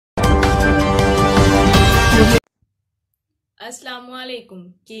अस्सलामुअलैकुम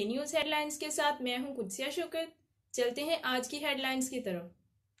के news headlines के साथ मैं हूं कुदसिया शुक्र। चलते हैं आज की हेडलाइंस की तरफ।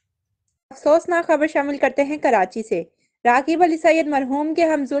 अफसोसनाक खबर शामिल करते हैं कराची से। राकिब अली सैयद मरहूम के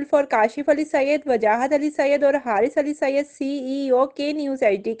हमजुल्फ और काशिफ अली सैयद, वजाहत अली सैयद और हारिस अली सैयद सीईओ के न्यूज़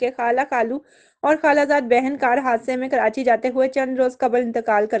एचडी के खाला खालू और खालाजाद बहन कार हादसे में कराची जाते हुए चंद रोज कबल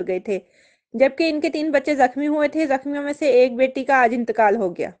इंतकाल कर गए थे, जबकि इनके 3 बच्चे जख्मी हुए थे। जख्मियों में से एक बेटी का आज इंतकाल हो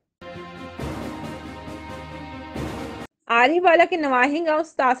गया। आरिवाला के नवाही गांव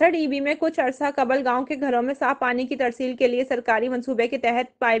 67 ईबी में कुछ अरसा कबल गांव के घरों में साफ पानी की तरसील के लिए सरकारी मंसूबे के तहत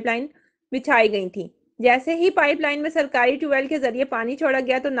पाइपलाइन बिछाई गई थी। जैसे ही पाइपलाइन में सरकारी ट्यूबवेल के जरिए पानी छोड़ा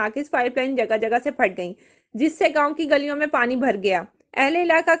गया तो नाकिस पाइपलाइन जगह जगह से फट गई, जिससे गांव की गलियों में पानी भर गया। अहले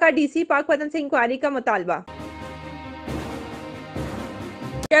इलाका का डीसी पाकपतन से इंक्वायरी का मुतालबा।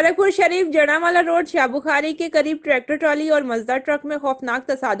 शरकपुर शरीफ जड़ावाला रोड शाहबुखारी के करीब ट्रैक्टर ट्रॉली और मजदा ट्रक में खौफनाक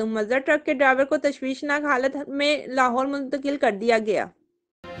तसादुम। मजदा ट्रक के ड्राइवर को तशवीशनाक हालत में लाहौर मुंतकिल कर दिया गया।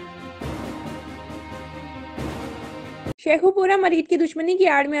 शेखुपुरा मरीद की दुश्मनी की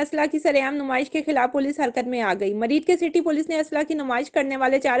आड़ में असला की सरेआम नुमाइश के खिलाफ पुलिस हरकत में आ गई। मरीद के सिटी पुलिस ने असला की नुमाइश करने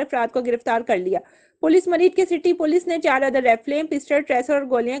वाले 4 अफराद को गिरफ्तार कर लिया। मरीद के सिटी पुलिस ने 4 अदर राइफलें, पिस्टल, ट्रेसर और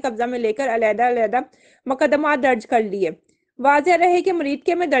गोलियां कब्जा में लेकर अलग-अलग मुकदमा दर्ज कर लिए। वाज़ेह रहे कि मरीद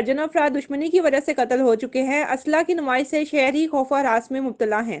के में दर्जनों अफराद दुश्मनी की वजह से कत्ल हो चुके हैं। असला की नुमाइश से शहरी खौफ और हरास में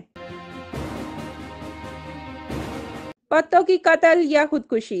मुब्तला हैं। पत्तों की कत्ल या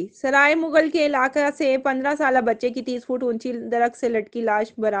खुदकुशी। सराय मुगल के इलाका से 15 साल बच्चे की 30 फुट ऊंची दरख्त से लटकी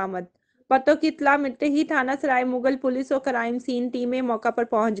लाश बरामद। पत्तों की इत्तला मिलते ही थाना सराय मुगल पुलिस और क्राइम सीन टीमें मौका पर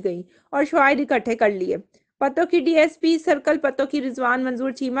पहुंच गई और शवाहिद इकट्ठे कर लिए। पत्तों की डीएसपी सर्कल पत्तों की रिजवान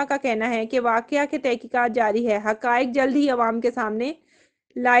मंजूर चीमा का कहना है कि वाकया के तहकीकात जारी है, हकायक जल्द ही अवाम के सामने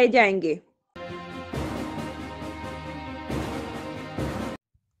लाए जाएंगे।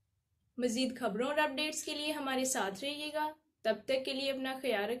 मजीद खबरों और अपडेट्स के लिए हमारे साथ रहिएगा। तब तक के लिए अपना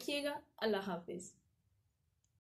ख्याल रखिएगा। अल्लाह हाफिज।